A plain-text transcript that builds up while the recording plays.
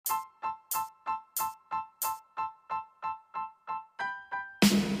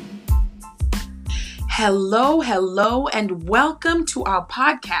Hello, and welcome to our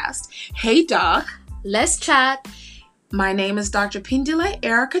podcast, Hey Doc. Let's chat. My name is Dr. Pindile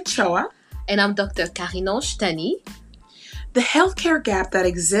Erica Choa. And I'm Dr. Karinoj Tani. The healthcare gap that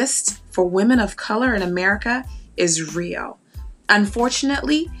exists for women of color in America is real.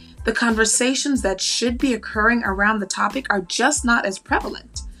 Unfortunately, the conversations that should be occurring around the topic are just not as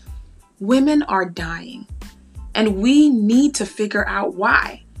prevalent. Women are dying, and we need to figure out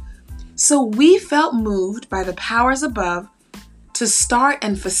why. So we felt moved by the powers above to start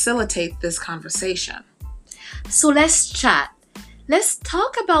and facilitate this conversation. So let's chat. Let's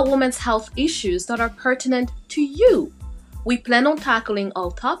talk about women's health issues that are pertinent to you. We plan on tackling all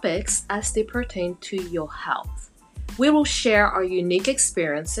topics as they pertain to your health. We will share our unique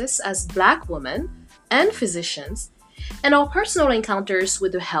experiences as Black women and physicians and our personal encounters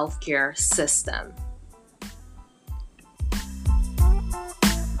with the healthcare system.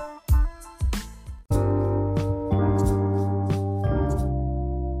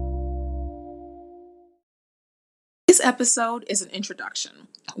 This episode is an introduction.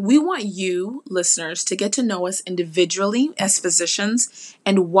 We want you, listeners, to get to know us individually as physicians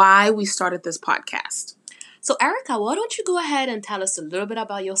and why we started this podcast. So, Erica, why don't you go ahead and tell us a little bit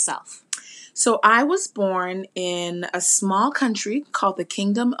about yourself? So I was born in a small country called the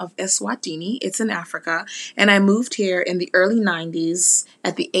Kingdom of Eswatini. It's in Africa. And I moved here in the early 90s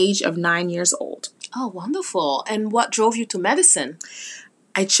at the age of 9 years old. Oh, wonderful. And what drove you to medicine?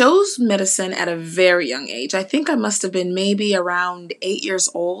 I chose medicine at a very young age. I think I must have been maybe around 8 years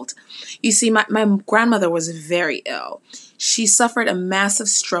old. You see, my grandmother was very ill. She suffered a massive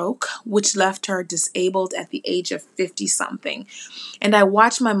stroke, which left her disabled at the age of 50-something. And I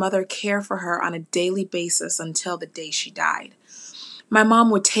watched my mother care for her on a daily basis until the day she died. My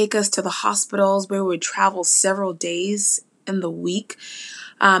mom would take us to the hospitals where we would travel several days in the week.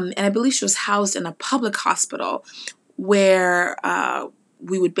 And I believe she was housed in a public hospital where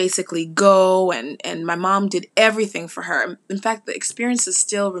we would basically go and my mom did everything for her. In fact, the experiences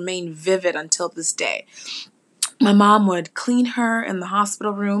still remain vivid until this day. My mom would clean her in the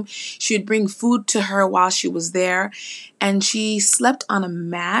hospital room. She would bring food to her while she was there. And she slept on a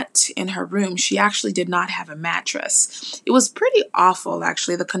mat in her room. She actually did not have a mattress. It was pretty awful,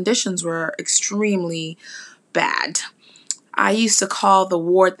 actually. The conditions were extremely bad. I used to call the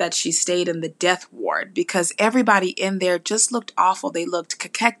ward that she stayed in the death ward because everybody in there just looked awful. They looked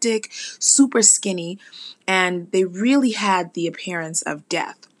cachectic, super skinny, and they really had the appearance of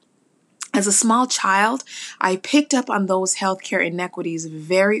death. As a small child, I picked up on those healthcare inequities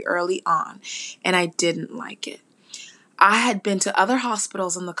very early on, and I didn't like it. I had been to other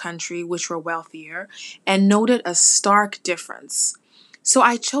hospitals in the country which were wealthier and noted a stark difference. So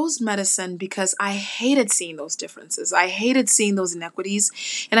I chose medicine because I hated seeing those differences. I hated seeing those inequities,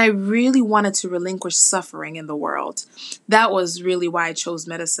 and I really wanted to relinquish suffering in the world. That was really why I chose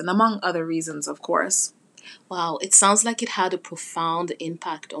medicine, among other reasons, of course. Wow, it sounds like it had a profound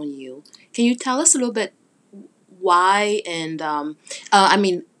impact on you. Can you tell us a little bit why and,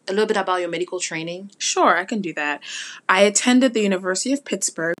 a little bit about your medical training? Sure, I can do that. I attended the University of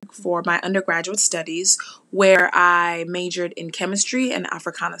Pittsburgh for my undergraduate studies, where I majored in chemistry and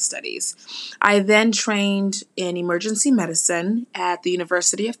Africana studies. I then trained in emergency medicine at the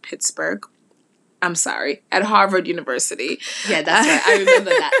University of Pittsburgh. At Harvard University. Yeah, that's right. I remember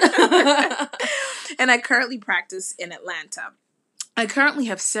that. And I currently practice in Atlanta. I currently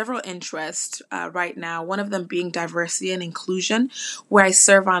have several interests right now, one of them being diversity and inclusion, where I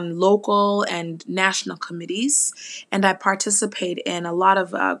serve on local and national committees, and I participate in a lot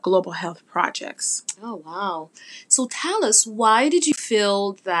of global health projects. Oh, wow. So tell us, why did you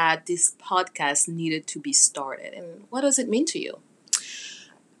feel that this podcast needed to be started, and what does it mean to you?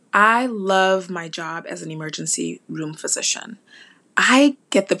 I love my job as an emergency room physician. I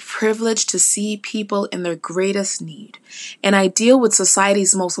get the privilege to see people in their greatest need, and I deal with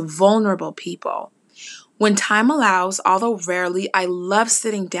society's most vulnerable people. When time allows, although rarely, I love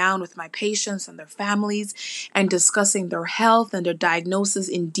sitting down with my patients and their families and discussing their health and their diagnosis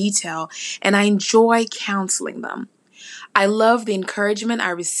in detail, and I enjoy counseling them. I love the encouragement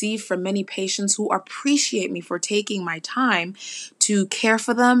I receive from many patients who appreciate me for taking my time to care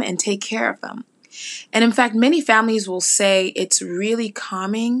for them and take care of them. And in fact, many families will say it's really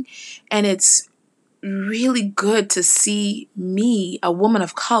calming and it's really good to see me, a woman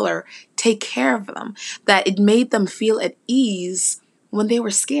of color, take care of them, that it made them feel at ease when they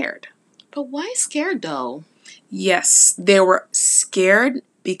were scared. But why scared though? Yes, they were scared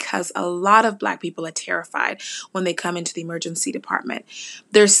because a lot of Black people are terrified when they come into the emergency department.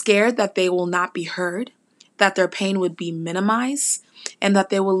 They're scared that they will not be heard, that their pain would be minimized, and that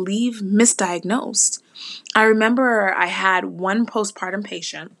they will leave misdiagnosed. I remember I had one postpartum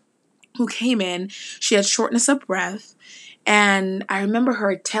patient who came in. She had shortness of breath. And I remember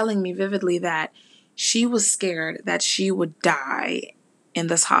her telling me vividly that she was scared that she would die in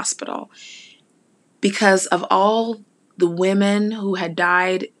this hospital because of all the women who had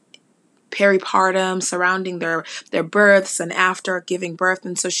died peripartum, surrounding their births and after giving birth.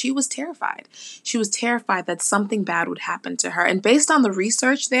 And so she was terrified. She was terrified that something bad would happen to her. And based on the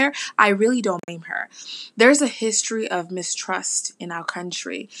research there, I really don't blame her. There's a history of mistrust in our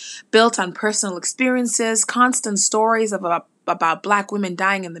country built on personal experiences, constant stories about Black women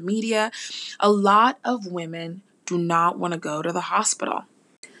dying in the media. A lot of women do not want to go to the hospital.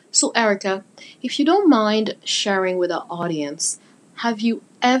 So, Erica, if you don't mind sharing with our audience, have you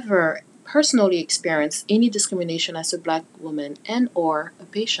ever personally experienced any discrimination as a Black woman and or a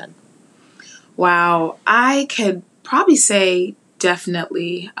patient? Wow, I could probably say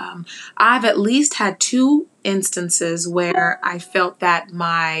definitely. I've at least had two instances where I felt that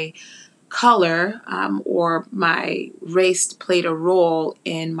my color or my race played a role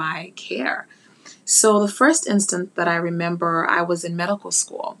in my care. So the first instance that I remember, I was in medical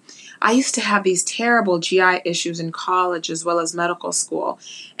school. I used to have these terrible GI issues in college as well as medical school.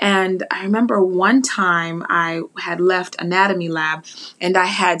 And I remember one time I had left anatomy lab and I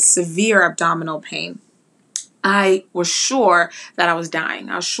had severe abdominal pain. I was sure that I was dying.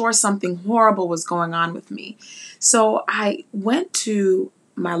 I was sure something horrible was going on with me. So I went to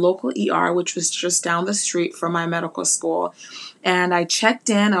my local ER, which was just down the street from my medical school, and I checked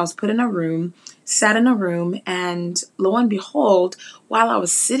in. I was put in a room, sat in a room, and lo and behold, while I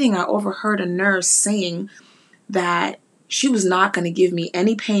was sitting, I overheard a nurse saying that she was not going to give me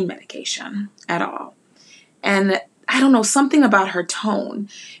any pain medication at all. And I don't know, something about her tone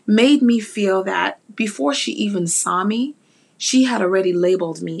made me feel that before she even saw me, she had already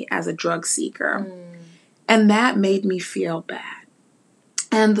labeled me as a drug seeker. And that made me feel bad.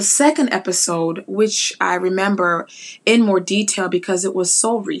 And the second episode, which I remember in more detail because it was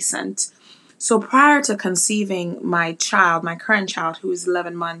so recent. So prior to conceiving my child, my current child, who is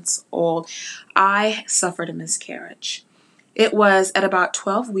 11 months old, I suffered a miscarriage. It was at about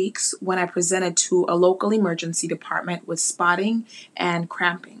 12 weeks when I presented to a local emergency department with spotting and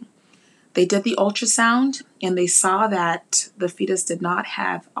cramping. They did the ultrasound and they saw that the fetus did not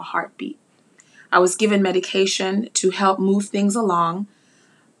have a heartbeat. I was given medication to help move things along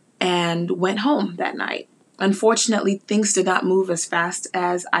and went home that night. Unfortunately, things did not move as fast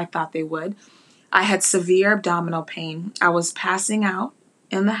as I thought they would. I had severe abdominal pain. I was passing out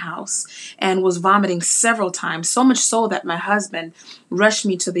in the house and was vomiting several times, so much so that my husband rushed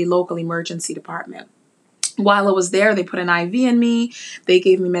me to the local emergency department. While I was there, they put an IV in me. They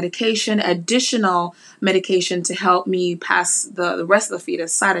gave me medication, additional medication to help me pass the rest of the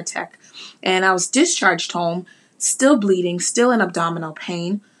fetus, Cytotec. And I was discharged home, still bleeding, still in abdominal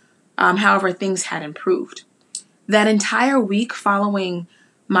pain. However, things had improved. That entire week following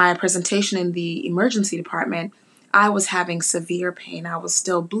my presentation in the emergency department, I was having severe pain. I was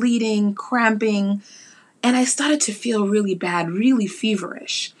still bleeding, cramping, and I started to feel really bad, really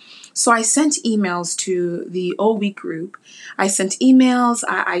feverish. So I sent emails to the O-Week group. I sent emails.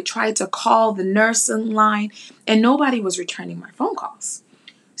 I tried to call the nursing line, and nobody was returning my phone calls.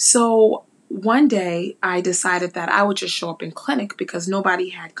 So one day I decided that I would just show up in clinic because nobody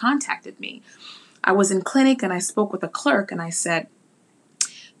had contacted me. I was in clinic and I spoke with a clerk and I said,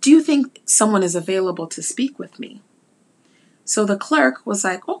 "Do you think someone is available to speak with me?" So the clerk was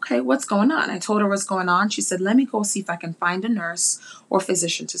like, "Okay, what's going on?" I told her what's going on. She said, "Let me go see if I can find a nurse or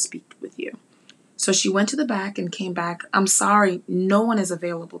physician to speak with you." So she went to the back and came back. "I'm sorry, no one is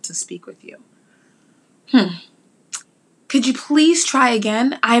available to speak with you." Could you please try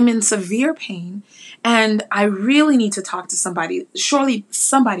again? I'm in severe pain and I really need to talk to somebody. Surely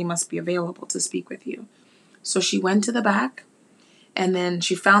somebody must be available to speak with you. So she went to the back and then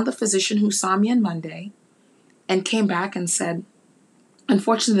she found the physician who saw me on Monday and came back and said,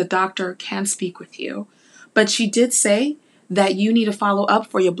 "Unfortunately, the doctor can't speak with you, but she did say that you need to follow up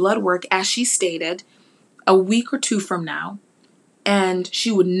for your blood work, as she stated, a week or two from now, and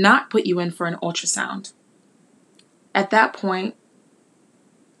she would not put you in for an ultrasound." At that point,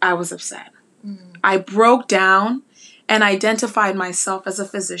 I was upset. I broke down and identified myself as a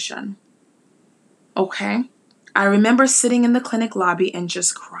physician. Okay? I remember sitting in the clinic lobby and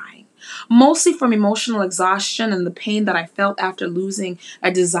just crying, mostly from emotional exhaustion and the pain that I felt after losing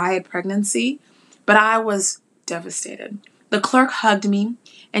a desired pregnancy, but I was devastated. The clerk hugged me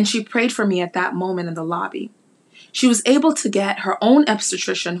and she prayed for me at that moment in the lobby. She was able to get her own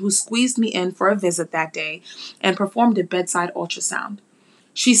obstetrician who squeezed me in for a visit that day and performed a bedside ultrasound.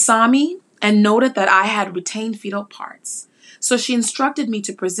 She saw me, and noted that I had retained fetal parts. So she instructed me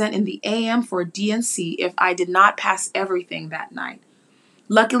to present in the AM for a DNC if I did not pass everything that night.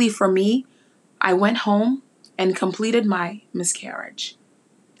 Luckily for me, I went home and completed my miscarriage.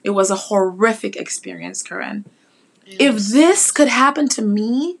 It was a horrific experience, Corinne. If this could happen to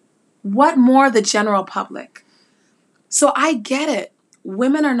me, what more the general public? So I get it.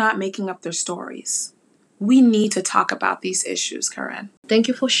 Women are not making up their stories. We need to talk about these issues, Corinne. Thank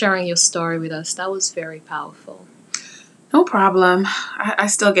you for sharing your story with us. That was very powerful. No problem. I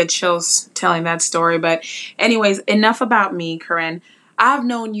still get chills telling that story. But anyways, enough about me, Corinne. I've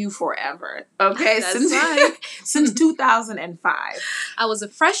known you forever, okay? That's right. Since 2005. I was a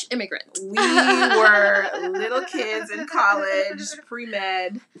fresh immigrant. We were little kids in college,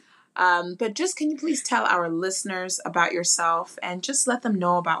 pre-med. But just can you please tell our listeners about yourself and just let them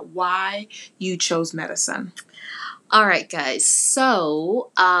know about why you chose medicine? All right, guys. So,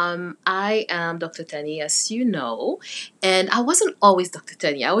 I am Dr. Tenny, as you know, and I wasn't always Dr.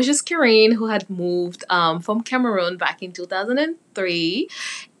 Tenny. I was just Karine, who had moved from Cameroon back in 2003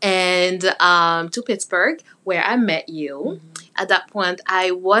 and to Pittsburgh, where I met you. At that point,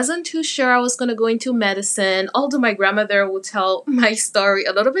 I wasn't too sure I was going to go into medicine, although my grandmother would tell my story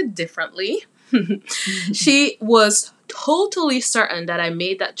a little bit differently. She was totally certain that I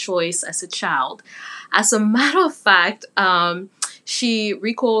made that choice as a child. As a matter of fact, she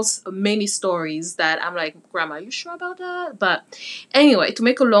recalls many stories that I'm like, Grandma, are you sure about that? But anyway, to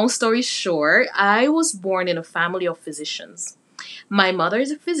make a long story short, I was born in a family of physicians. My mother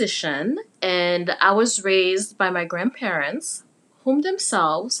is a physician, and I was raised by my grandparents, whom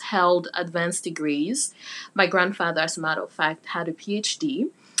themselves held advanced degrees. My grandfather, as a matter of fact, had a PhD.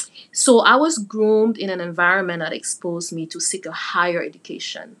 So I was groomed in an environment that exposed me to seek a higher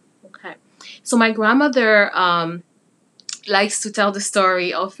education. Okay. So my grandmother likes to tell the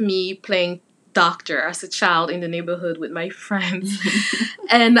story of me playing doctor as a child in the neighborhood with my friends.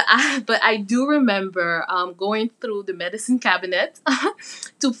 But I do remember going through the medicine cabinet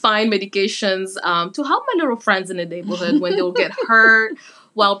to find medications to help my little friends in the neighborhood when they will get hurt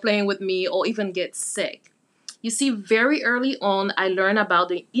while playing with me or even get sick. You see, very early on, I learned about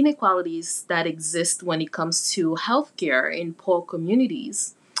the inequalities that exist when it comes to healthcare in poor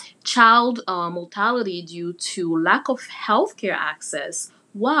communities. Child mortality due to lack of healthcare access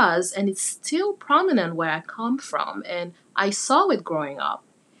was and it's still prominent where I come from, and I saw it growing up.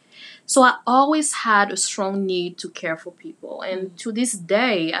 So I always had a strong need to care for people, and to this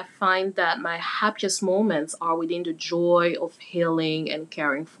day, I find that my happiest moments are within the joy of healing and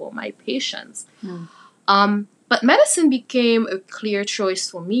caring for my patients. But medicine became a clear choice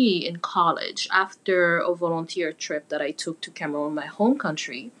for me in college after a volunteer trip that I took to Cameroon, my home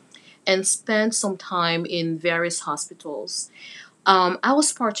country, and spent some time in various hospitals. I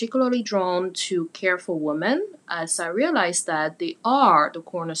was particularly drawn to care for women as I realized that they are the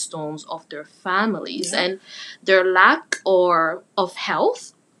cornerstones of their families, and their lack of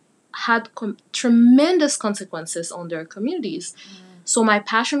health had tremendous consequences on their communities. So my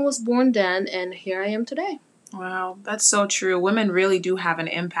passion was born then, and here I am today. Wow, that's so true. Women really do have an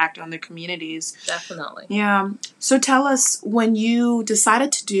impact on their communities. Definitely. Yeah. So tell us, when you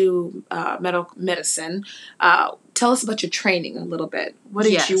decided to do medicine, tell us about your training a little bit. Where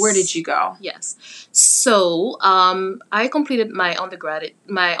did you go? Yes. So I completed my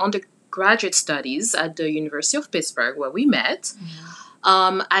undergraduate studies at the University of Pittsburgh, where we met.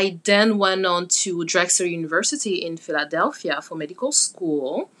 I then went on to Drexel University in Philadelphia for medical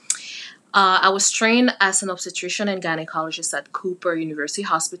school. I was trained as an obstetrician and gynecologist at Cooper University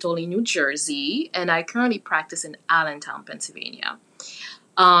Hospital in New Jersey, and I currently practice in Allentown, Pennsylvania.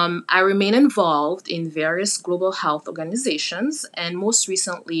 I remain involved in various global health organizations, and most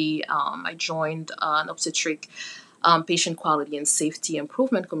recently, I joined an obstetric patient quality and safety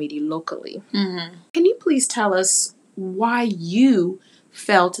improvement committee locally. Can you please tell us why you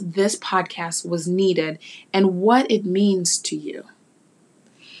felt this podcast was needed and what it means to you?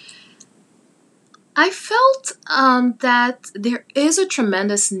 I felt that there is a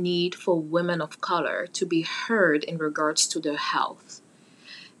tremendous need for women of color to be heard in regards to their health.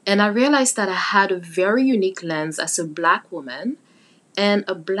 And I realized that I had a very unique lens as a Black woman and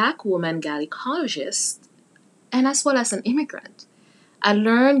a Black woman gynecologist, and as well as an immigrant. I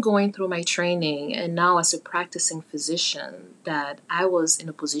learned going through my training and now as a practicing physician that I was in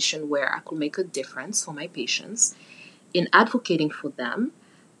a position where I could make a difference for my patients in advocating for them,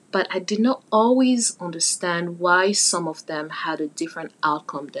 but I did not always understand why some of them had a different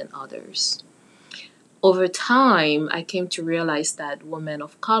outcome than others. Over time, I came to realize that women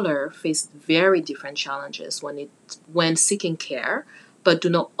of color faced very different challenges when seeking care but do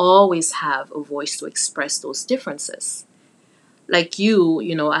not always have a voice to express those differences. Like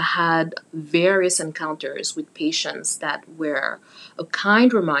I had various encounters with patients that were a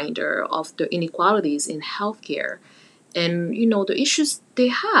kind reminder of the inequalities in healthcare and, the issues they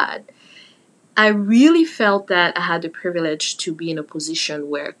had. I really felt that I had the privilege to be in a position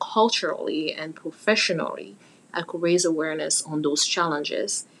where culturally and professionally I could raise awareness on those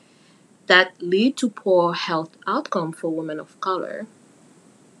challenges that lead to poor health outcome for women of color.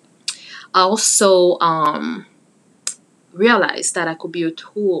 I also realized that I could be a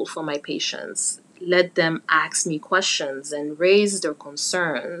tool for my patients, let them ask me questions and raise their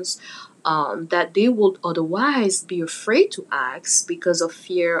concerns that they would otherwise be afraid to ask because of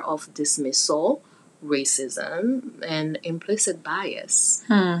fear of dismissal, racism, and implicit bias.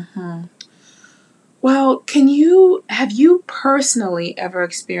 Well, have you personally ever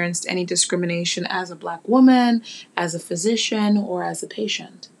experienced any discrimination as a Black woman, as a physician, or as a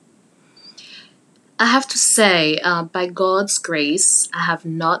patient? I have to say, by God's grace, I have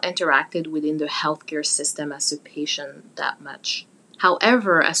not interacted within the healthcare system as a patient that much.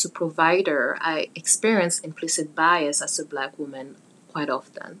 However, as a provider, I experience implicit bias as a Black woman quite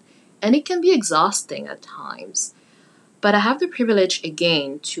often, and it can be exhausting at times. But I have the privilege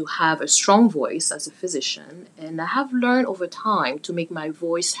again to have a strong voice as a physician, and I have learned over time to make my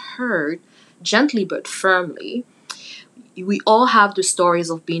voice heard gently but firmly. We all have the stories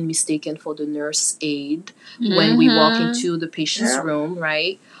of being mistaken for the nurse aide when we walk into the patient's room,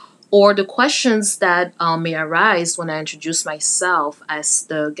 right? Or the questions that may arise when I introduce myself as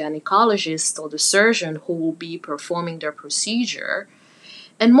the gynecologist or the surgeon who will be performing their procedure.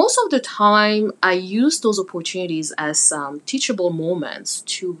 And most of the time, I use those opportunities as teachable moments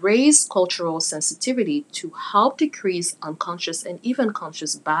to raise cultural sensitivity to help decrease unconscious and even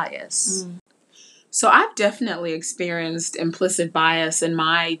conscious bias. So I've definitely experienced implicit bias in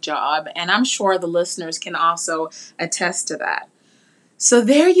my job, and I'm sure the listeners can also attest to that. So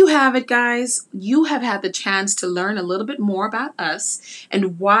there you have it, guys. You have had the chance to learn a little bit more about us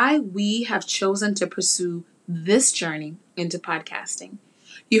and why we have chosen to pursue this journey into podcasting.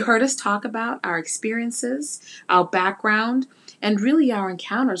 You heard us talk about our experiences, our background, and really our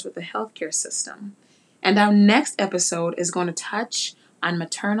encounters with the healthcare system. And our next episode is going to touch on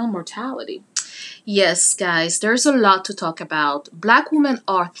maternal mortality. Yes, guys, there's a lot to talk about. Black women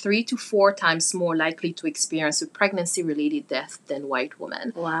are 3 to 4 times more likely to experience a pregnancy related death than white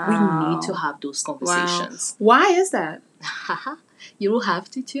women. Wow. We need to have those conversations. Wow. Why is that? You will have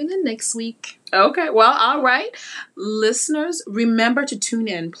to tune in next week. Okay, well, all right. Listeners, remember to tune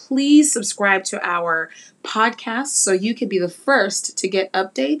in. Please subscribe to our podcast so you can be the first to get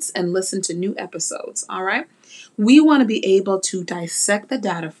updates and listen to new episodes, all right? We want to be able to dissect the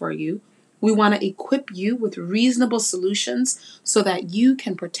data for you. We want to equip you with reasonable solutions so that you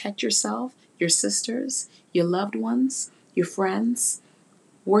can protect yourself, your sisters, your loved ones, your friends.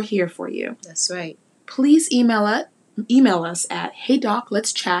 We're here for you. That's right. Please email us at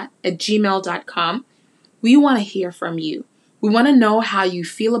heydocletschat@gmail.com. We want to hear from you. We want to know how you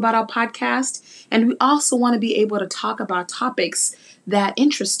feel about our podcast, and we also want to be able to talk about topics that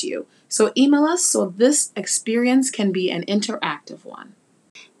interest you. So email us so this experience can be an interactive one.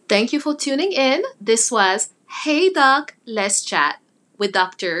 Thank you for tuning in. This was Hey Doc, Let's Chat with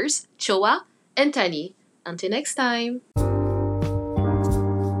Doctors Choa and Tani. Until next time.